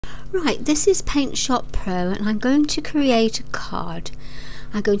Right, this is Paint Shop Pro and I'm going to create a card.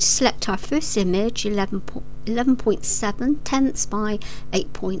 I'm going to select our first image, 11.7 tenths by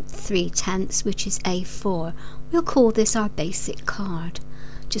 8.3 tenths, which is A4. We'll call this our basic card.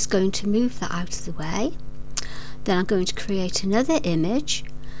 Just going to move that out of the way. Then I'm going to create another image,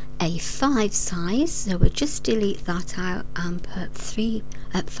 A5 size, so we'll just delete that out and put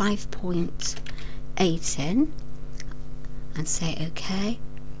 5.8 in and say OK.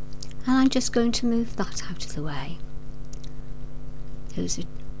 And I'm just going to move that out of the way.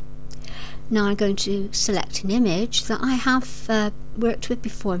 Now I'm going to select an image that I have worked with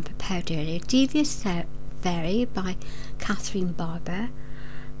before and prepared earlier, Devious Fairy by Catherine Barber.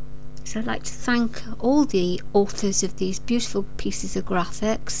 So I'd like to thank all the authors of these beautiful pieces of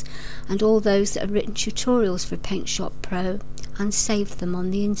graphics and all those that have written tutorials for Paint Shop Pro and saved them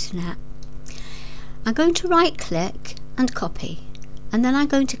on the internet. I'm going to right click and copy, and then I'm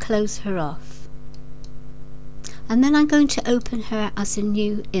going to close her off, and then I'm going to open her as a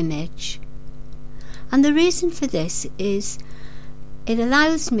new image. And the reason for this is it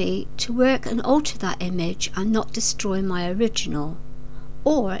allows me to work and alter that image and not destroy my original.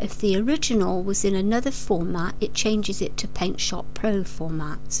 Or if the original was in another format, it changes it to Paint Shop Pro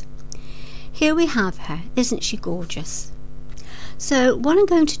format. Here we have her. Isn't she gorgeous? So what I'm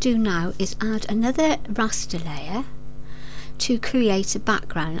going to do now is add another raster layer to create a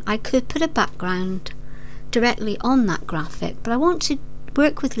background. I could put a background directly on that graphic, but I want to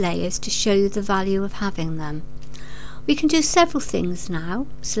work with layers to show you the value of having them. We can do several things now.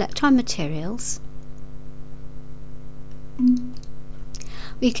 Select our materials.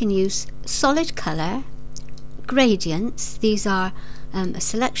 We can use solid colour, gradients. These are a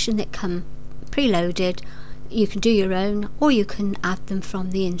selection that come preloaded. You can do your own, or you can add them from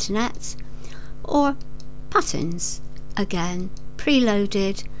the internet. Or patterns, again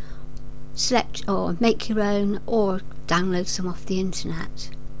preloaded. Select or make your own, or download some off the internet.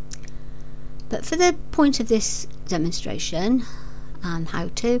 But for the point of this demonstration and how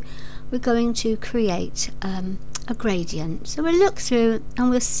to, we're going to create a gradient. So we'll look through and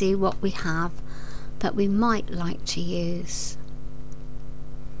we'll see what we have that we might like to use.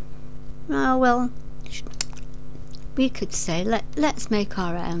 Well, we could say let's make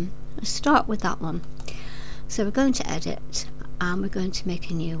our own. Let's start with that one. So we're going to edit and we're going to make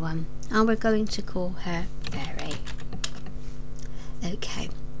a new one, and we're going to call her Fairy. Okay,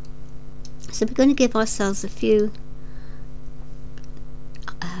 so we're going to give ourselves a few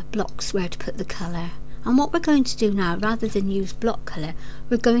blocks where to put the colour. And what we're going to do now, rather than use block colour,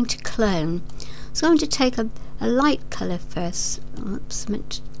 we're going to clone. So I'm going to take a light colour first. Oops, I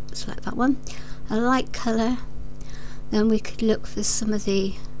meant to select that one. A light colour. Then we could look for some of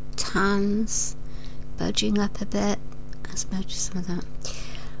the tans, budging up a bit. Let's merge some of that.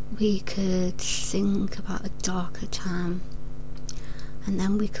 We could think about a darker tan, and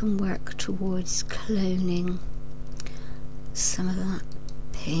then we can work towards cloning some of that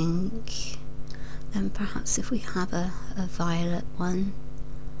pink. Then perhaps if we have a violet one,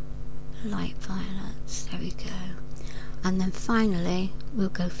 light violets, there we go. And then finally we'll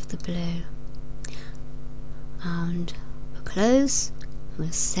go for the blue. And we'll close,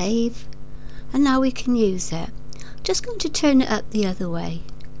 we'll save, and now we can use it. Just going to turn it up the other way.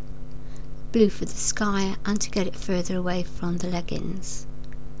 Blue for the sky, and to get it further away from the leggings.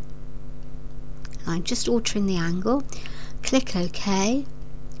 I'm just altering the angle. Click OK.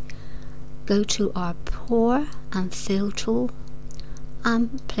 Go to our pour and fill tool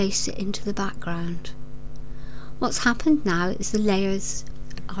and place it into the background. What's happened now is the layers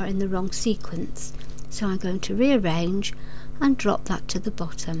are in the wrong sequence, so I'm going to rearrange and drop that to the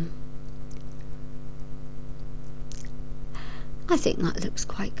bottom. I think that looks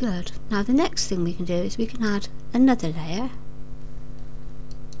quite good. Now the next thing we can do is we can add another layer,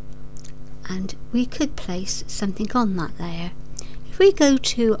 and we could place something on that layer. If we go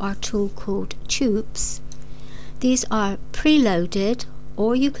to our tool called Tubes, these are preloaded,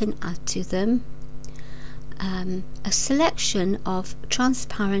 or you can add to them a selection of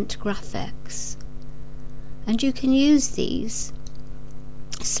transparent graphics, and you can use these.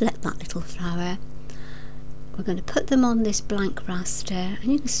 Select that little flower. We're going to put them on this blank raster,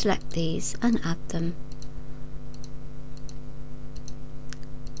 and you can select these and add them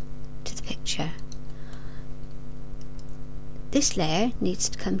to the picture. This layer needs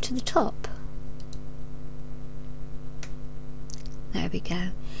to come to the top. There we go.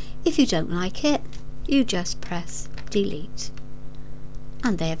 If you don't like it, you just press delete,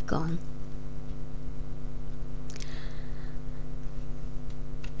 and they have gone.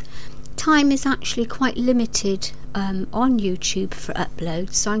 Time is actually quite limited on YouTube for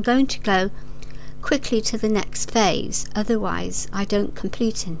upload, so I'm going to go quickly to the next phase, otherwise I don't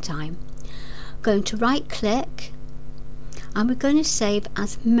complete in time. Going to right click, and we're going to save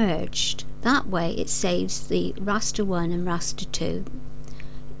as merged. That way it saves the raster 1 and raster 2.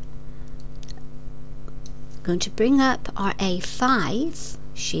 Going to bring up our A5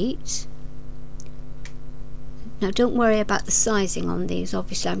 sheet. Now don't worry about the sizing on these,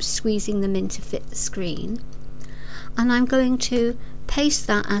 obviously I'm squeezing them in to fit the screen, and I'm going to paste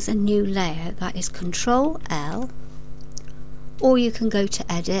that as a new layer. That is Control L, or you can go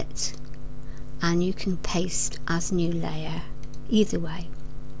to Edit and you can paste as new layer, either way.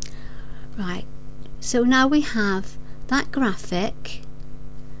 Right, so now we have that graphic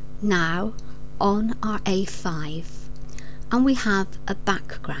now on our A5, and we have a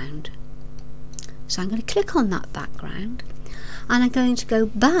background. So I'm going to click on that background, and I'm going to go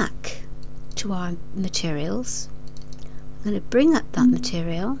back to our materials. I'm going to bring up that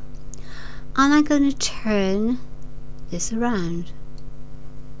material, and I'm going to turn this around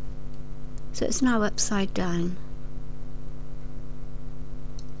so it's now upside down.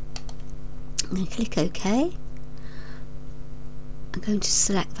 I'm going to click OK. I'm going to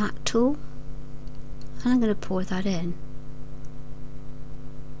select that tool, and I'm going to pour that in.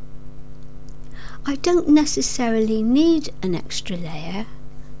 I don't necessarily need an extra layer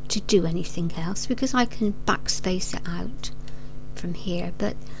to do anything else, because I can backspace it out from here,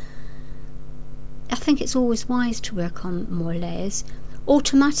 but I think it's always wise to work on more layers.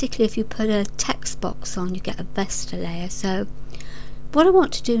 Automatically, if you put a text box on, you get a vesta layer. So what I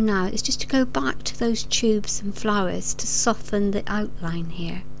want to do now is just to go back to those tubes and flowers to soften the outline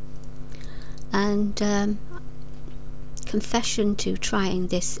here. And confession to trying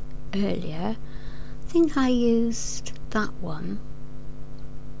this earlier, I think I used that one,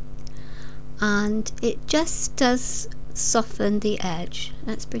 and it just does soften the edge.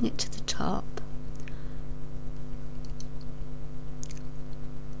 Let's bring it to the top.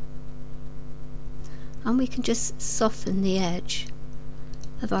 And we can just soften the edge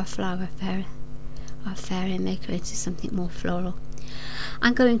of our flower fairy, our fairy, and make her into something more floral.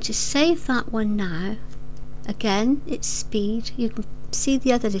 I'm going to save that one now. Again, it's speed. You can see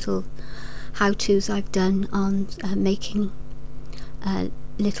the other little how-tos I've done on making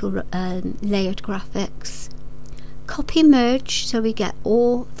little layered graphics. Copy merge so we get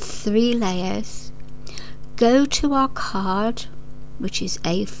all 3 layers. Go to our card, which is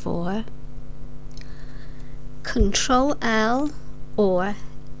A4. Control L or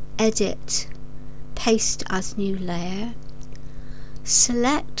Edit, paste as new layer.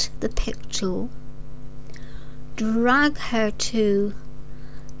 Select the pick tool, drag her to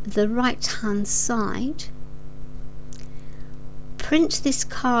the right hand side, print this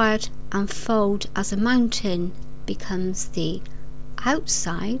card and fold as a mountain becomes the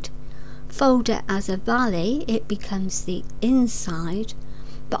outside, fold it as a valley, it becomes the inside.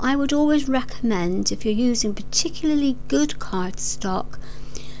 But I would always recommend, if you're using particularly good cardstock,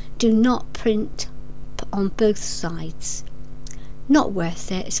 do not print on both sides. Not worth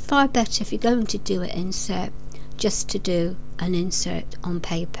it. It's far better if you're going to do an insert just to do an insert on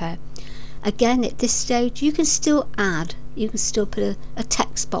paper. Again, at this stage you can still add, you can still put a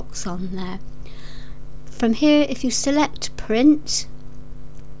text box on there. From here, if you select print,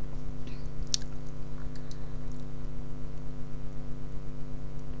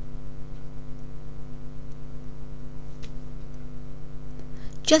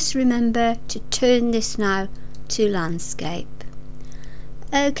 just remember to turn this now to landscape.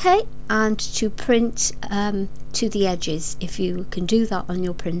 Okay, and to print to the edges if you can do that on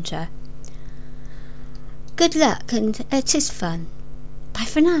your printer. Good luck, and it is fun. Bye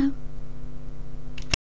for now.